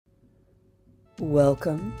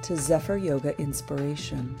Welcome to Zephyr Yoga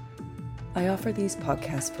Inspiration. I offer these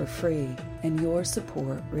podcasts for free, and your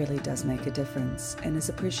support really does make a difference and is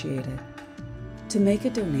appreciated. To make a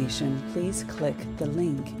donation, please click the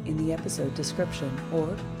link in the episode description or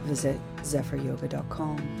visit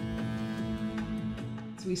zephyryoga.com.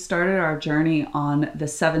 We started our journey on the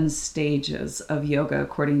 7 stages of yoga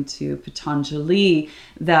according to Patanjali,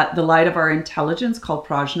 that the light of our intelligence called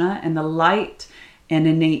prajna and the light and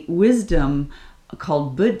innate wisdom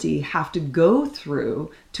called buddhi have to go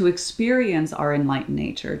through to experience our enlightened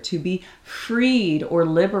nature, to be freed or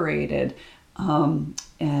liberated,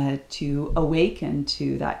 to awaken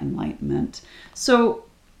to that enlightenment. So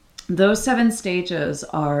those 7 stages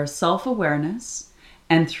are self-awareness,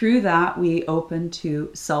 and through that we open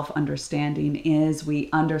to self-understanding. As we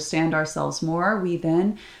understand ourselves more, we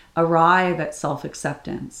then arrive at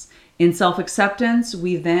self-acceptance. In self-acceptance,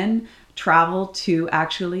 we then travel to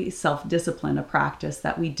actually self-discipline, a practice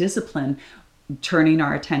that we discipline, turning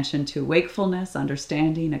our attention to wakefulness,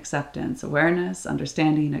 understanding, acceptance, awareness,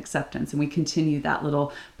 understanding, acceptance. And we continue that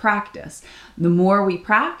little practice. The more we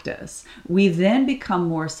practice, we then become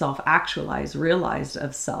more self-actualized, realized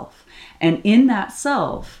of self. And in that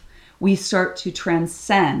self, we start to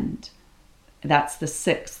transcend. That's the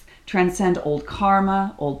 6th. Transcend old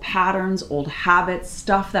karma, old patterns, old habits,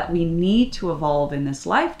 stuff that we need to evolve in this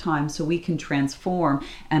lifetime so we can transform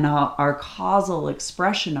and our causal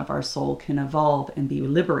expression of our soul can evolve and be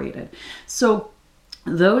liberated. So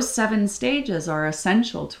those 7 stages are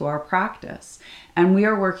essential to our practice. And we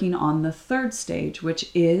are working on the 3rd stage, which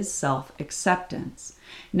is self-acceptance.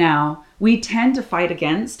 Now, we tend to fight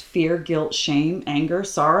against fear, guilt, shame, anger,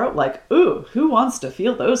 sorrow, like, ooh, who wants to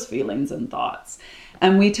feel those feelings and thoughts?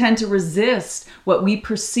 And we tend to resist what we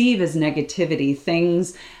perceive as negativity,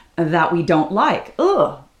 things that we don't like,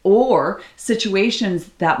 or situations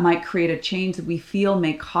that might create a change that we feel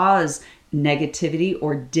may cause negativity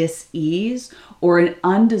or dis-ease or an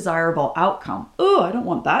undesirable outcome. I don't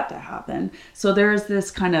want that to happen. So there's this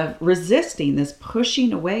kind of resisting, this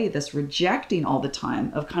pushing away, this rejecting all the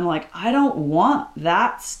time of kind of like, I don't want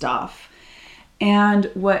that stuff. And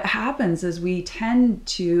what happens is we tend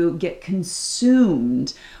to get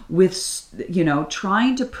consumed with,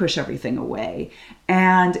 trying to push everything away.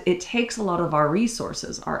 And it takes a lot of our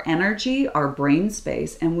resources, our energy, our brain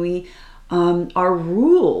space, and we are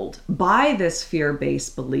ruled by this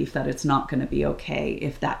fear-based belief that it's not going to be okay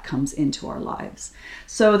if that comes into our lives.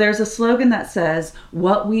 So there's a slogan that says,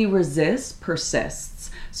 what we resist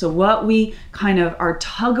persists. So what we kind of are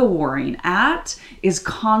tug-of-warring at is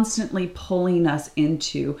constantly pulling us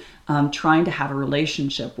into trying to have a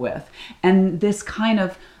relationship with. And this kind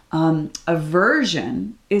of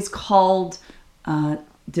aversion is called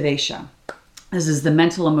devesha. This is the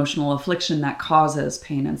mental emotional affliction that causes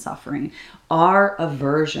pain and suffering. Our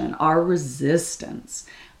aversion, our resistance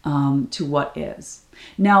to what is.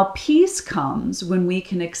 Now, peace comes when we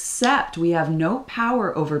can accept we have no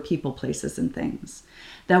power over people, places, and things.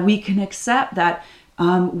 That we can accept that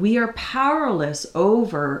we are powerless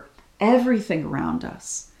over everything around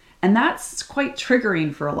us. And that's quite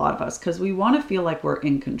triggering for a lot of us because we want to feel like we're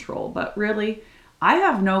in control. But really, I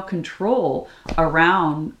have no control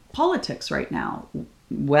around politics right now.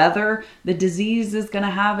 Whether the disease is going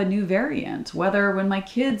to have a new variant, whether when my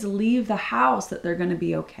kids leave the house that they're going to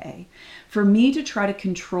be okay. For me to try to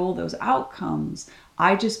control those outcomes,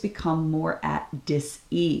 I just become more at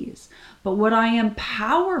dis-ease. But what I am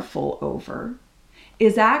powerful over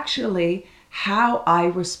is actually how I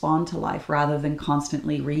respond to life rather than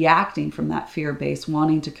constantly reacting from that fear-based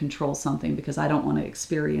wanting to control something because I don't want to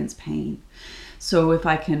experience pain. So if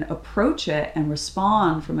I can approach it and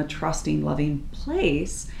respond from a trusting, loving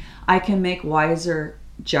place, I can make wiser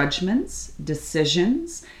judgments,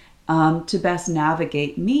 decisions to best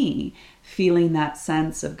navigate me, feeling that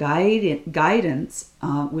sense of guidance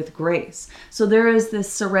with grace. So there is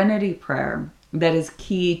this serenity prayer that is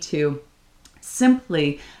key to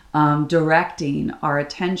simply directing our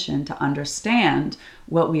attention to understand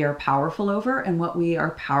what we are powerful over and what we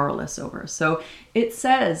are powerless over. So it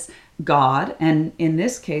says God, and in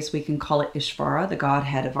this case we can call it Ishvara, the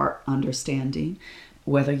Godhead of our understanding,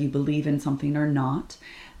 whether you believe in something or not,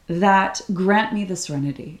 that grant me the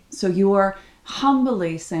serenity. So you are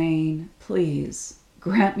humbly saying, please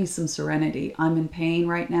grant me some serenity. I'm in pain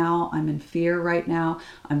right now. I'm in fear right now.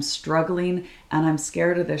 I'm struggling and I'm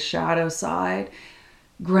scared of the shadow side.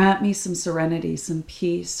 Grant me some serenity, some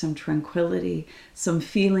peace, some tranquility, some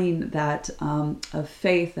feeling that of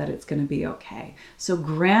faith that it's going to be okay. So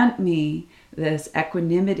grant me this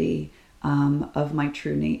equanimity of my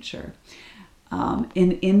true nature.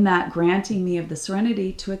 In that granting me of the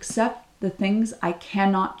serenity to accept the things I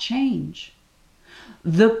cannot change,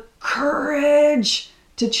 the courage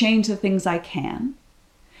to change the things I can,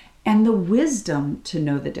 and the wisdom to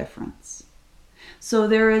know the difference. So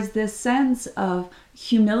there is this sense of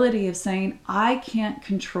humility of saying, I can't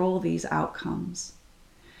control these outcomes,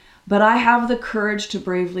 but I have the courage to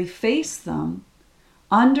bravely face them,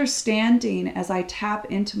 understanding as I tap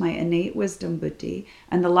into my innate wisdom, buddhi,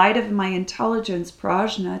 and the light of my intelligence,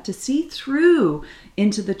 prajna, to see through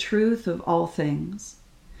into the truth of all things.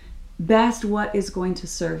 Best what is going to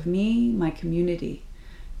serve me, my community,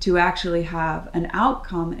 to actually have an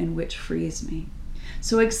outcome in which frees me.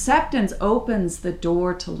 So acceptance opens the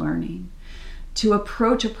door to learning, to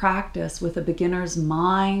approach a practice with a beginner's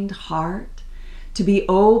mind, heart, to be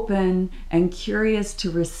open and curious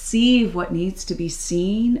to receive what needs to be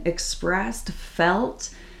seen, expressed, felt,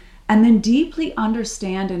 and then deeply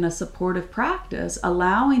understand in a supportive practice,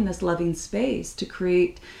 allowing this loving space to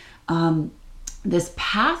create this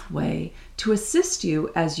pathway to assist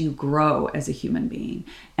you as you grow as a human being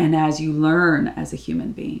and as you learn as a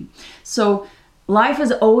human being. So life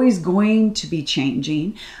is always going to be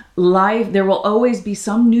changing. There will always be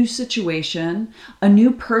some new situation, a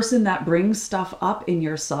new person that brings stuff up in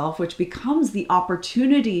yourself, which becomes the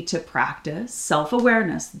opportunity to practice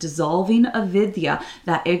self-awareness, dissolving avidya,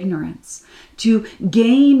 that ignorance, to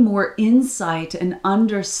gain more insight and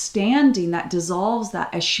understanding that dissolves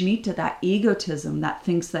that ashmita, that egotism that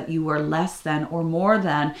thinks that you are less than or more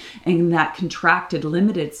than, and that contracted,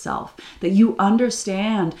 limited self, that you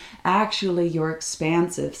understand actually your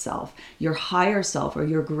expansive self, your higher self, or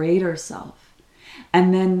your greater self.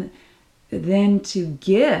 And then to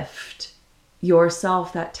gift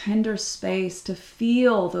yourself that tender space to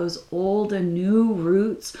feel those old and new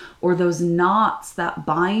roots or those knots that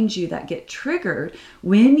bind you, that get triggered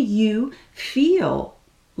when you feel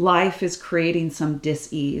life is creating some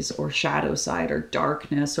dis-ease or shadow side or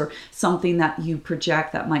darkness or something that you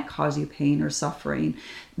project that might cause you pain or suffering,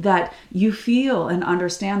 that you feel and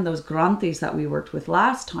understand those granthis that we worked with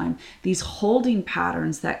last time, these holding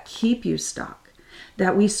patterns that keep you stuck,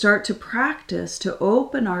 that we start to practice to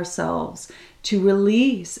open ourselves to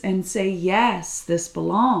release and say, yes, this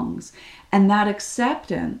belongs. And that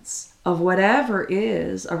acceptance of whatever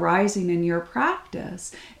is arising in your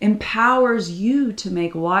practice empowers you to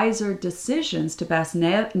make wiser decisions to best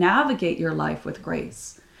navigate your life with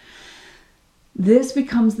grace. This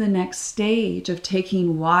becomes the next stage of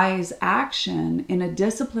taking wise action in a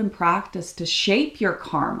disciplined practice to shape your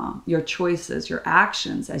karma, your choices, your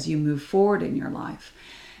actions as you move forward in your life.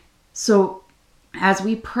 So as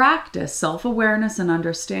we practice self-awareness and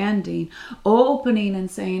understanding, opening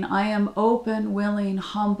and saying, I am open, willing,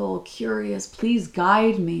 humble, curious, please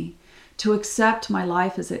guide me to accept my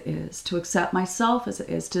life as it is, to accept myself as it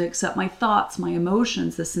is, to accept my thoughts, my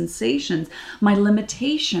emotions, the sensations, my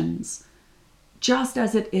limitations, just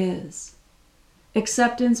as it is.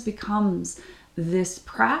 Acceptance becomes this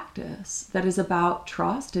practice that is about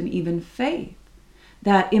trust and even faith,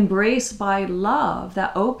 that embraced by love,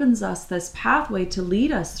 that opens us this pathway to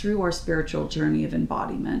lead us through our spiritual journey of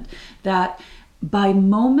embodiment, that by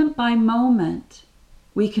moment,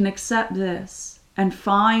 we can accept this and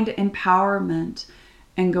find empowerment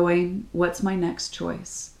and going, what's my next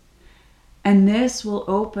choice? And this will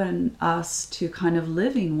open us to kind of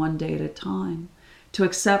living one day at a time, to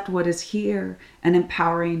accept what is here and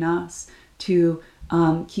empowering us to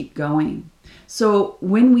keep going. So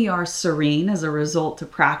when we are serene as a result of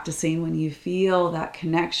practicing, when you feel that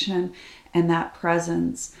connection and that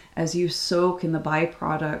presence as you soak in the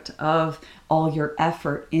byproduct of all your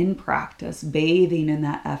effort in practice, bathing in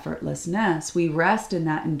that effortlessness, we rest in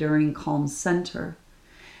that enduring calm center.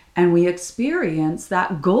 And we experience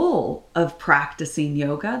that goal of practicing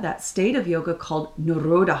yoga, that state of yoga called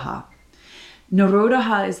Nirodha.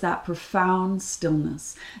 Nirodha is that profound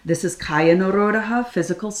stillness. This is Kaya Nirodha,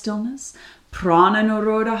 physical stillness, Prana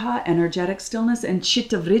Nirodha, energetic stillness, and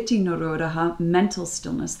Chittavritti Nirodha, mental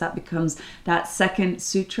stillness. That becomes that second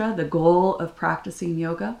sutra, the goal of practicing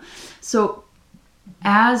yoga. So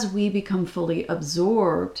as we become fully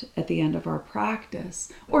absorbed at the end of our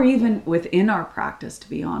practice, or even within our practice, to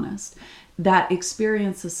be honest, that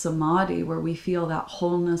experience of samadhi where we feel that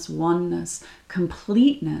wholeness, oneness,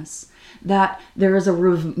 completeness, that there is a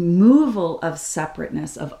removal of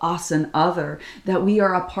separateness, of us and other, that we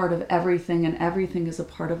are a part of everything and everything is a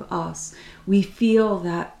part of us. We feel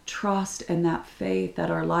that trust and that faith that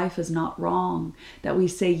our life is not wrong, that we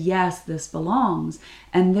say, yes, this belongs.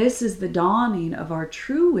 And this is the dawning of our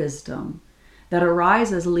true wisdom, that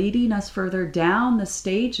arises, leading us further down the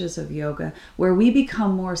stages of yoga, where we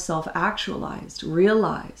become more self-actualized,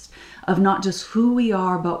 realized of not just who we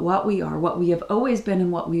are, but what we are, what we have always been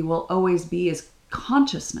and what we will always be is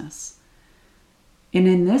consciousness. And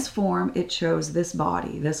in this form, it chose this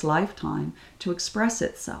body, this lifetime, to express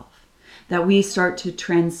itself. That we start to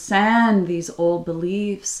transcend these old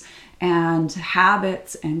beliefs and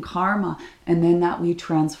habits and karma, and then that we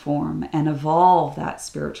transform and evolve that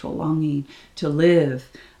spiritual longing to live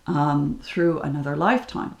through another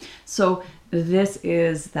lifetime. So this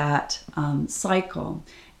is that cycle.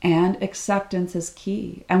 And acceptance is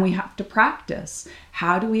key. And we have to practice.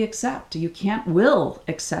 How do we accept? You can't will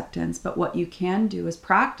acceptance, but what you can do is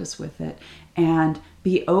practice with it and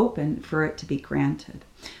be open for it to be granted.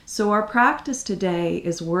 So our practice today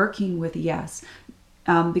is working with yes.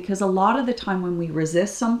 Because a lot of the time when we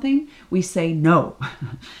resist something, we say no.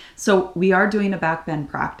 So we are doing a backbend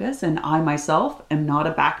practice, and I myself am not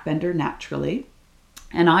a backbender naturally.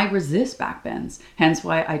 And I resist backbends, hence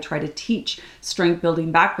why I try to teach strength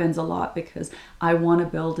building backbends a lot, because I want to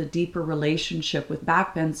build a deeper relationship with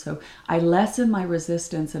backbends. So I lessen my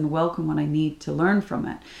resistance and welcome when I need to learn from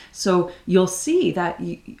it. So you'll see that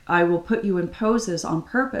I will put you in poses on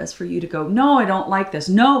purpose for you to go, no, I don't like this.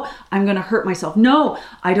 No, I'm going to hurt myself. No,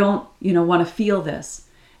 I don't, want to feel this.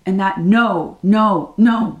 And that no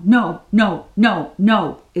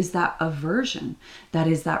is that aversion. That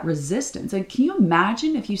is that resistance. And can you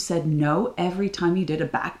imagine if you said no every time you did a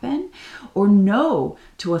backbend? Or no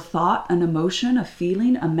to a thought, an emotion, a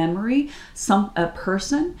feeling, a memory, a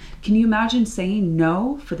person? Can you imagine saying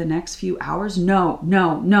no for the next few hours? No.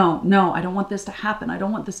 I don't want this to happen. I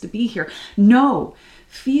don't want this to be here. No.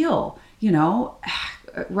 Feel,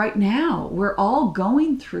 right now, we're all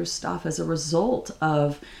going through stuff as a result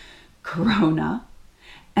of Corona,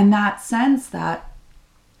 and that sense that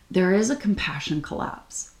there is a compassion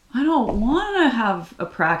collapse. I don't want to have a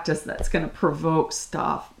practice that's going to provoke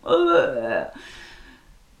stuff. Ugh.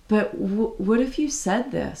 But what if you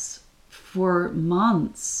said this for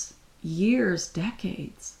months, years,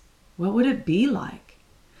 decades? What would it be like?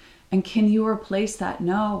 And can you replace that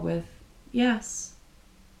no with yes,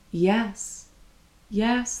 yes?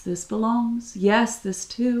 Yes, this belongs. Yes, this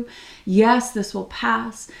too. Yes, this will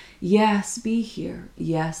pass. Yes, be here.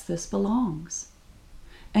 Yes, this belongs.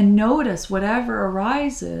 And notice whatever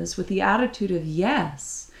arises with the attitude of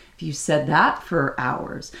yes. If you said that for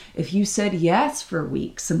hours, if you said yes for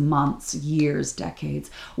weeks, months, years, decades,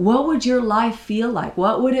 what would your life feel like?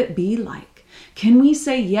 What would it be like? Can we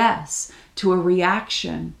say yes to a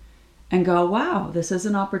reaction and go, wow, this is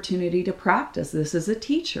an opportunity to practice. This is a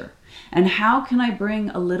teacher. And how can I bring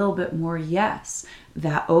a little bit more yes,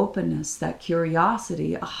 that openness, that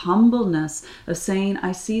curiosity, a humbleness of saying,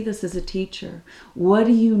 I see this as a teacher. What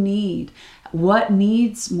do you need? What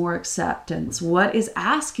needs more acceptance? What is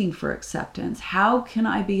asking for acceptance? How can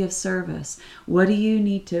I be of service? What do you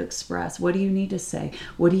need to express? What do you need to say?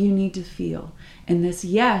 What do you need to feel? And this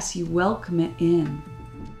yes, you welcome it in.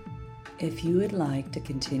 If you would like to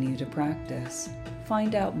continue to practice,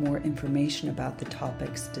 find out more information about the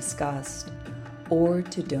topics discussed, or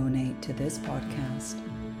to donate to this podcast,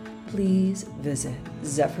 please visit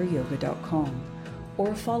zephyryoga.com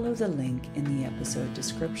or follow the link in the episode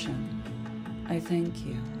description. I thank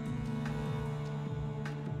you.